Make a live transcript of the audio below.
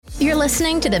You're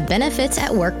listening to the Benefits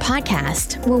at Work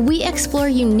podcast, where we explore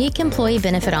unique employee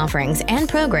benefit offerings and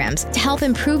programs to help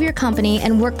improve your company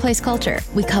and workplace culture.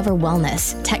 We cover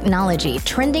wellness, technology,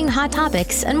 trending hot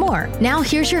topics, and more. Now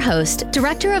here's your host,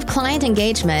 Director of Client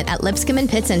Engagement at Lipscomb &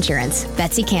 Pitts Insurance,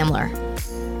 Betsy Kamler.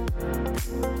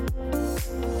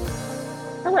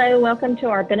 Hello, welcome to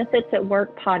our Benefits at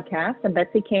Work podcast. I'm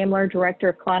Betsy Kamler, Director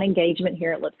of Client Engagement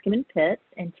here at Lipscomb & Pitts,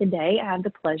 and today I have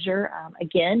the pleasure,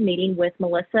 again, meeting with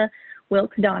Melissa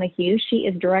Wilkes-Donahue. She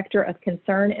is Director of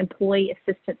Concerned Employee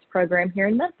Assistance Program here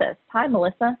in Memphis. Hi,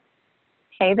 Melissa.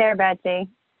 Hey there, Betsy.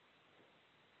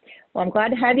 Well, I'm glad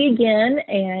to have you again,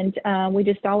 and we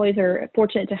just always are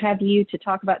fortunate to have you to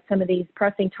talk about some of these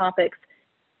pressing topics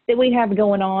that we have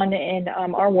going on in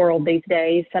our world these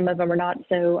days. Some of them are not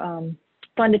so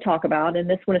fun to talk about, and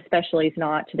this one especially is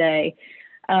not today.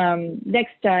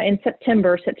 Next, in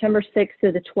September 6th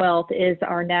through the 12th is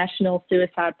our National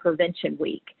Suicide Prevention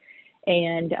Week.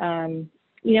 And,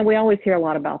 we always hear a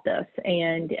lot about this,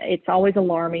 and it's always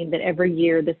alarming that every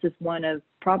year this is one of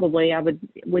probably,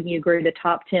 wouldn't you agree, the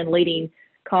top 10 leading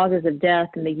causes of death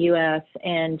in the U.S.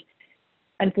 And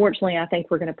unfortunately, I think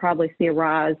we're going to probably see a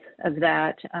rise of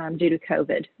that due to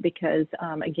COVID because,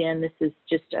 again, this is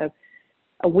just a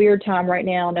weird time right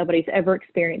now. Nobody's ever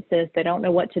experienced this. They don't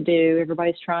know what to do.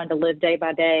 Everybody's trying to live day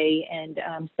by day.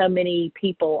 And so many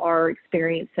people are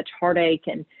experiencing such heartache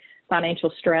and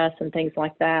financial stress and things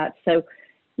like that. So,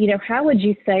 how would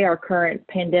you say our current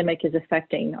pandemic is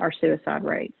affecting our suicide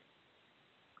rates?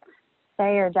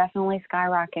 They are definitely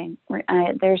skyrocketing.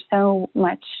 There's so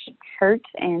much hurt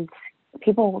and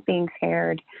people being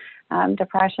scared.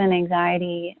 Depression,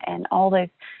 anxiety, and all those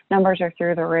numbers are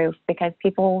through the roof because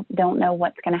people don't know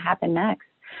what's going to happen next.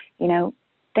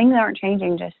 Things aren't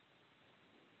changing just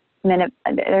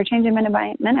they're changing minute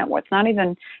by minute. It's not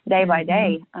even day by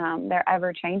day. They're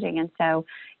ever changing. And so,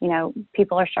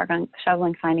 people are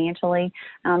struggling financially.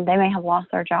 They may have lost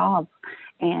their job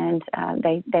and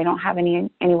they don't have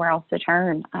anywhere else to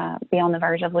turn, be on the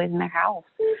verge of losing their house.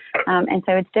 And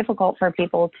so it's difficult for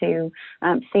people to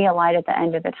see a light at the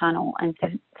end of the tunnel. And so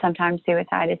sometimes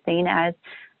suicide is seen as,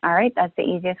 all right, that's the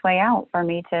easiest way out for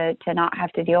me to not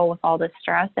have to deal with all this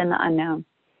stress and the unknown.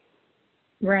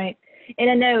 Right. And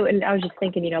I know, and I was just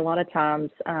thinking, a lot of times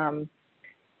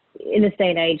in this day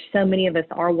and age, so many of us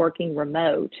are working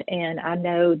remote. And I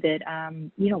know that, a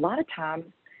lot of times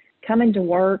coming to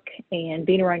work and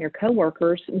being around your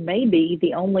coworkers may be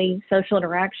the only social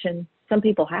interaction some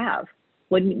people have.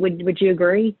 Would you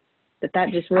agree that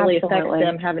just really affects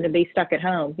them having to be stuck at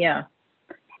home? Yeah.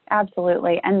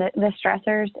 Absolutely. And the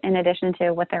stressors, in addition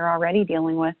to what they're already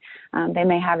dealing with, they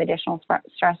may have additional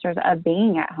stressors of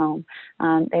being at home.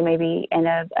 They may be in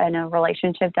a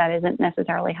relationship that isn't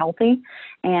necessarily healthy.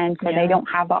 And so they don't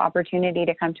have the opportunity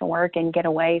to come to work and get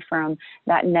away from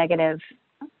that negative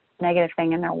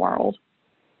thing in their world.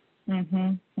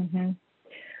 Well,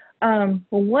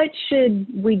 what should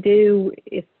we do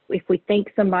if we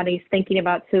think somebody's thinking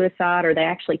about suicide or they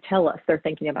actually tell us they're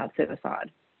thinking about suicide?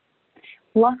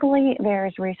 Luckily,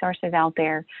 there's resources out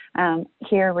there.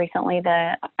 Here recently,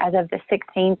 as of the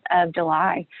 16th of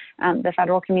July, the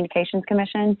Federal Communications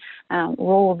Commission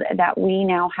ruled that we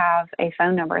now have a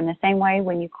phone number. In the same way,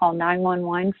 when you call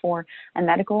 911 for a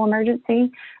medical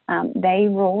emergency, they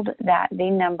ruled that the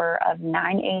number of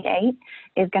 988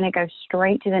 is going to go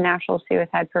straight to the National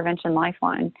Suicide Prevention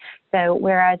Lifeline. So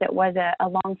whereas it was a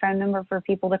long phone number for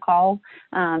people to call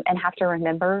and have to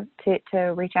remember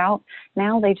to reach out,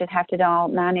 now they just have to dial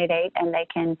 988 and they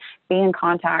can be in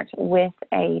contact with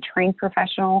a trained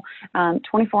professional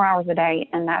 24 hours a day,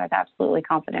 and that is absolutely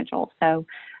confidential. So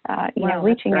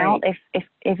reaching out,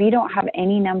 if you don't have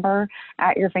any number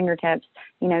at your fingertips,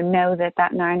 know that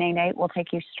 988 will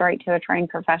take you straight to a trained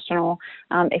professional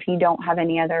if you don't have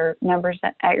any other numbers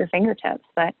at your fingertips.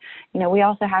 But, we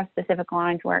also have specific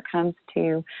lines where it comes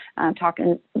to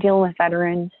dealing with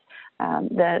veterans.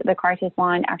 The crisis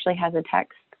line actually has a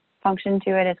text function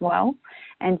to it as well.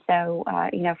 And so,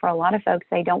 for a lot of folks,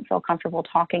 they don't feel comfortable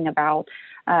talking about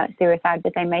suicide,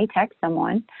 but they may text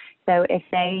someone. So if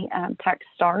they text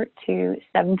START to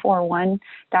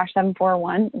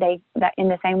 741-741, that in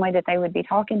the same way that they would be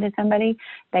talking to somebody,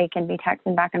 they can be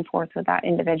texting back and forth with that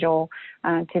individual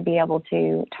to be able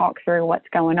to talk through what's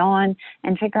going on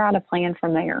and figure out a plan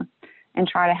from there and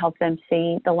try to help them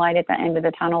see the light at the end of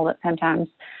the tunnel that sometimes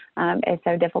is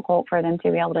so difficult for them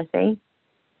to be able to see.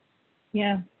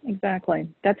 Yeah, exactly.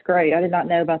 That's great. I did not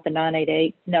know about the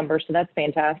 988 number, so that's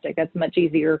fantastic. That's much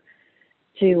easier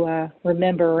to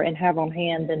remember and have on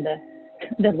hand than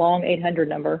the long 800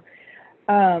 number.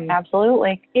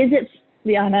 Absolutely. Is it?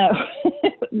 Yeah, I know.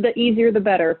 the easier the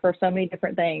better for so many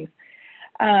different things.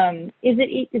 Is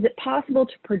it possible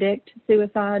to predict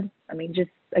suicide? I mean,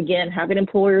 just again, having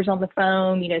employers on the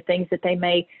phone, things that they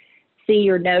may see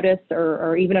or notice,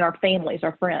 or even in our families,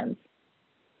 our friends.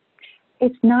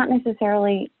 It's not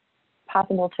necessarily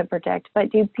possible to predict,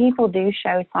 but people do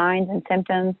show signs and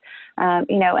symptoms,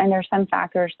 and there's some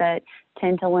factors that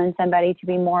tend to lend somebody to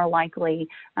be more likely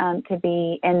to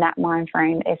be in that mind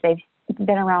frame if they've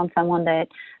been around someone that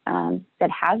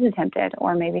has attempted,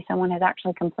 or maybe someone has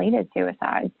actually completed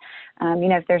suicide.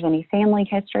 If there's any family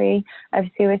history of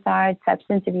suicide,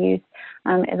 substance abuse,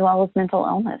 as well as mental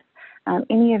illness.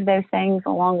 Any of those things,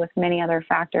 along with many other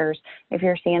factors, if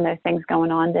you're seeing those things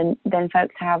going on, then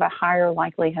folks have a higher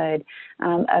likelihood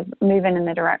of moving in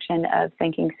the direction of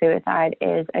thinking suicide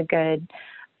is a good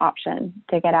option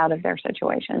to get out of their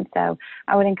situation. So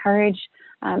I would encourage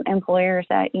employers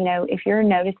that, if you're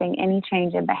noticing any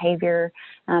change in behavior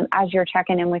as you're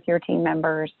checking in with your team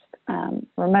members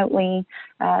remotely,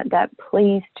 that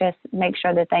please just make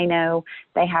sure that they know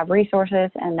they have resources,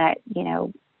 and that,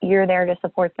 you're there to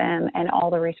support them and all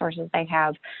the resources they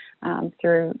have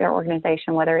through their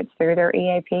organization, whether it's through their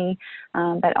EAP,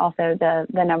 but also the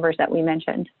numbers that we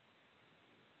mentioned.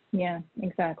 Yeah,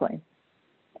 exactly.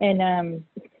 And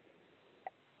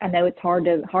I know it's hard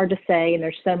to say, and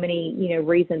there's so many,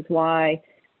 reasons why,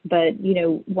 but,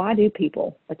 why do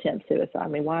people attempt suicide? I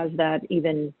mean, why is that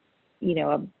even,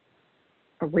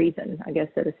 a reason, I guess,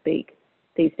 so to speak,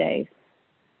 these days?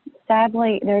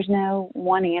 Sadly, there's no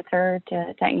one answer to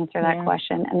answer that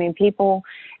question. I mean,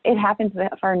 it happens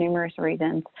for numerous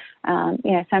reasons.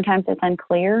 Sometimes it's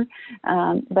unclear,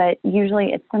 but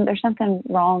usually there's something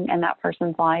wrong in that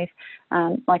person's life.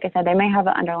 Like I said, they may have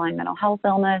an underlying mental health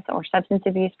illness or substance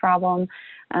abuse problem.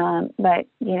 But,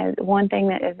 one thing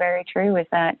that is very true is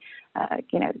that,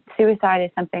 suicide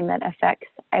is something that affects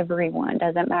everyone.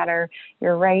 Doesn't matter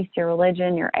your race, your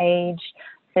religion, your age,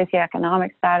 socioeconomic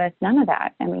status, none of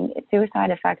that. I mean,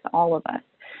 suicide affects all of us.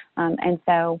 And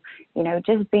so,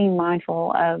 just being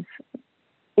mindful of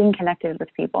being connected with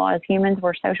people. As humans,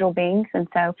 we're social beings. And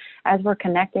so as we're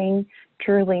connecting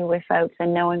truly with folks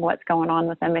and knowing what's going on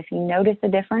with them, if you notice a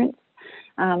difference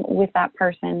with that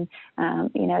person,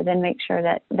 then make sure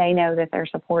that they know that they're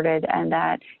supported, and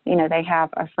that, they have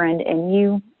a friend in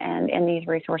you and in these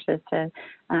resources to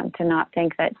not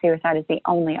think that suicide is the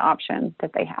only option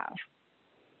that they have.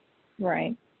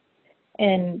 Right.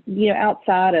 And,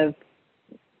 outside of,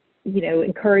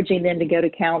 encouraging them to go to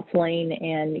counseling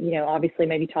and, obviously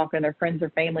maybe talking to their friends or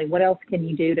family, what else can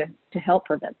you do to help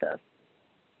prevent this?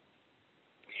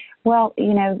 Well,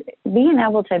 being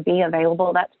able to be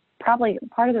available, that's probably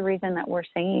part of the reason that we're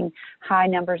seeing high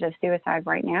numbers of suicide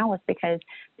right now, is because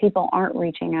people aren't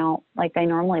reaching out like they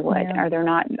normally would, or they're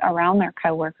not around their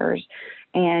coworkers,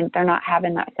 and they're not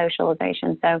having that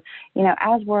socialization. So,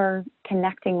 as we're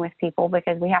connecting with people,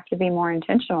 because we have to be more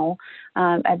intentional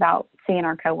about seeing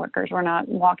our coworkers. We're not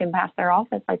walking past their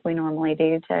office like we normally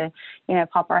do to,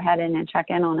 pop our head in and check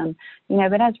in on them.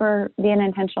 But as we're being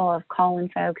intentional of calling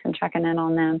folks and checking in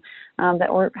on them,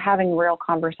 that we're having real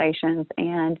conversations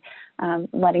and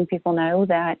letting people know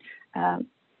that,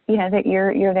 that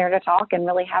you're there to talk and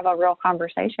really have a real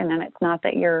conversation. And it's not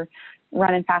that you're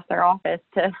running past their office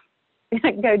to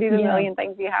go do the million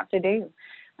things you have to do.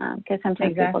 Because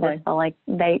sometimes people just feel like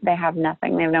they have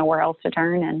nothing. They have nowhere else to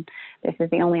turn, and this is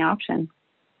the only option.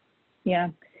 Yeah.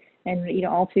 And,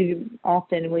 all too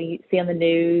often we see on the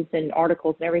news and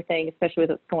articles and everything, especially with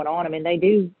what's going on, I mean, they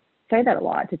do say that a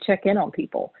lot, to check in on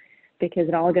people, because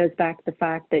it all goes back to the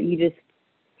fact that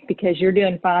because you're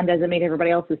doing fine doesn't mean everybody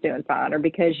else is doing fine, or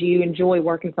because you enjoy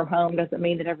working from home doesn't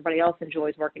mean that everybody else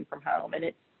enjoys working from home. And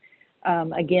it's,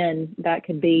 again, that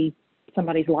could be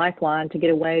somebody's lifeline to get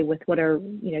away with whatever,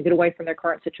 get away from their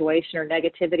current situation or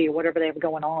negativity or whatever they have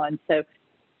going on. So,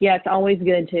 yeah, it's always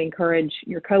good to encourage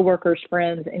your coworkers,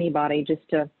 friends, anybody, just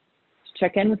to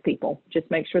check in with people, just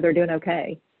make sure they're doing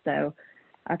okay. So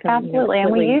I can absolutely,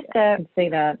 and we used to say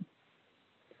that.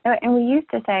 And we used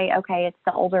to say, okay, it's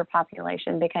the older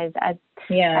population, because as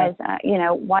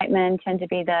white men tend to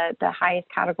be the highest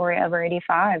category over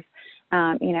 85.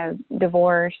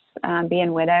 Divorce,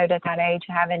 being widowed at that age,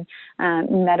 having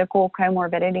medical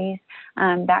comorbidities,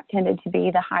 that tended to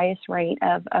be the highest rate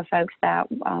of folks that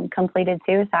completed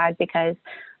suicide, because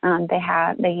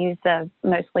they use the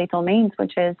most lethal means,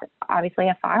 which is obviously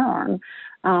a firearm.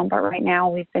 But right now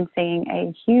we've been seeing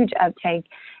a huge uptake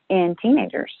in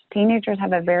teenagers. Teenagers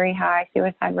have a very high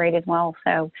suicide rate as well.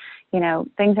 So,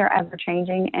 things are ever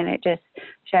changing, and it just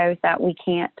shows that we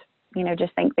can't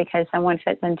just think because someone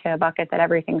fits into a bucket that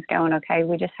everything's going okay.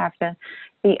 We just have to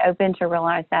be open to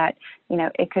realize that,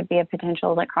 it could be a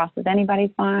potential that crosses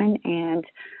anybody's mind. And,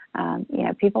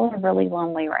 people are really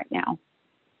lonely right now.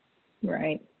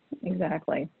 Right.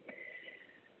 Exactly.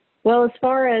 Well, as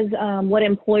far as what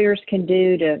employers can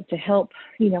do to help,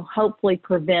 hopefully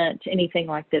prevent anything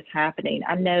like this happening,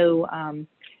 I know,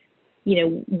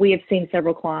 we have seen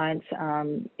several clients,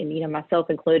 and, myself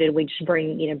included, we just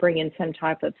bring in some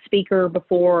type of speaker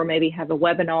before, or maybe have a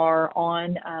webinar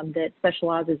on that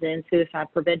specializes in suicide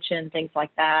prevention, things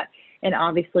like that. And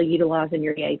obviously utilizing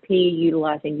your EAP,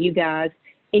 utilizing you guys.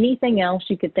 Anything else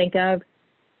you could think of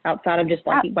outside of just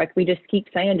like we just keep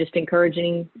saying, just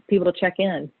encouraging people to check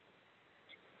in?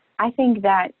 I think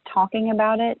that talking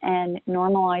about it and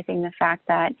normalizing the fact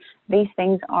that these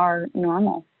things are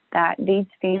normal, that these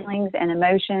feelings and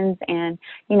emotions and,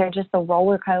 just the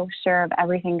roller coaster of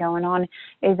everything going on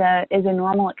is a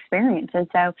normal experience. And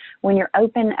so when you're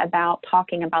open about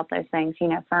talking about those things,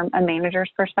 from a manager's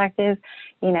perspective,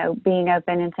 being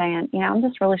open and saying, I'm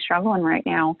just really struggling right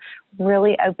now,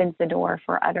 really opens the door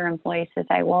for other employees to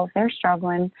say, well, if they're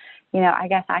struggling, I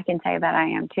guess I can say that I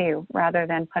am too, rather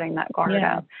than putting that guard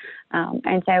up.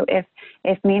 And so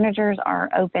if managers are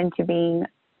open to being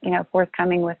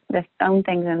forthcoming with the own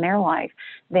things in their life,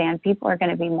 then people are going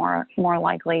to be more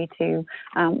likely to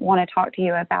want to talk to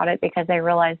you about it, because they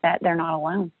realize that they're not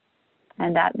alone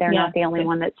and that they're not the only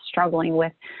one that's struggling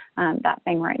with that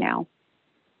thing right now.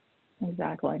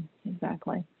 Exactly.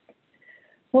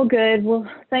 Well, good. Well,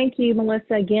 thank you,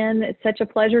 Melissa. Again, it's such a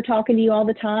pleasure talking to you all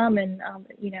the time, and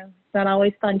it's not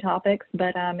always fun topics,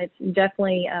 but it's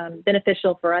definitely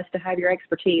beneficial for us to have your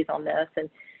expertise on this. And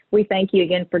we thank you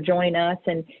again for joining us.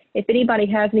 And if anybody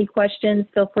has any questions,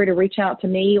 feel free to reach out to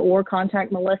me or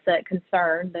contact Melissa at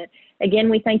Concern. But again,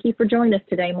 we thank you for joining us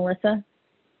today, Melissa.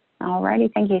 All righty.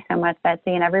 Thank you so much,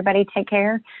 Betsy. And everybody take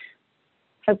care.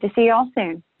 Hope to see you all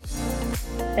soon.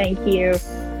 Thank you.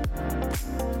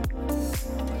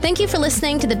 Thank you for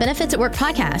listening to the Benefits at Work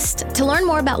podcast. To learn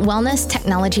more about wellness,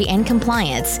 technology, and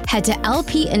compliance, head to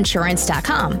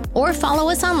lpinsurance.com or follow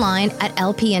us online at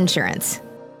LP Insurance.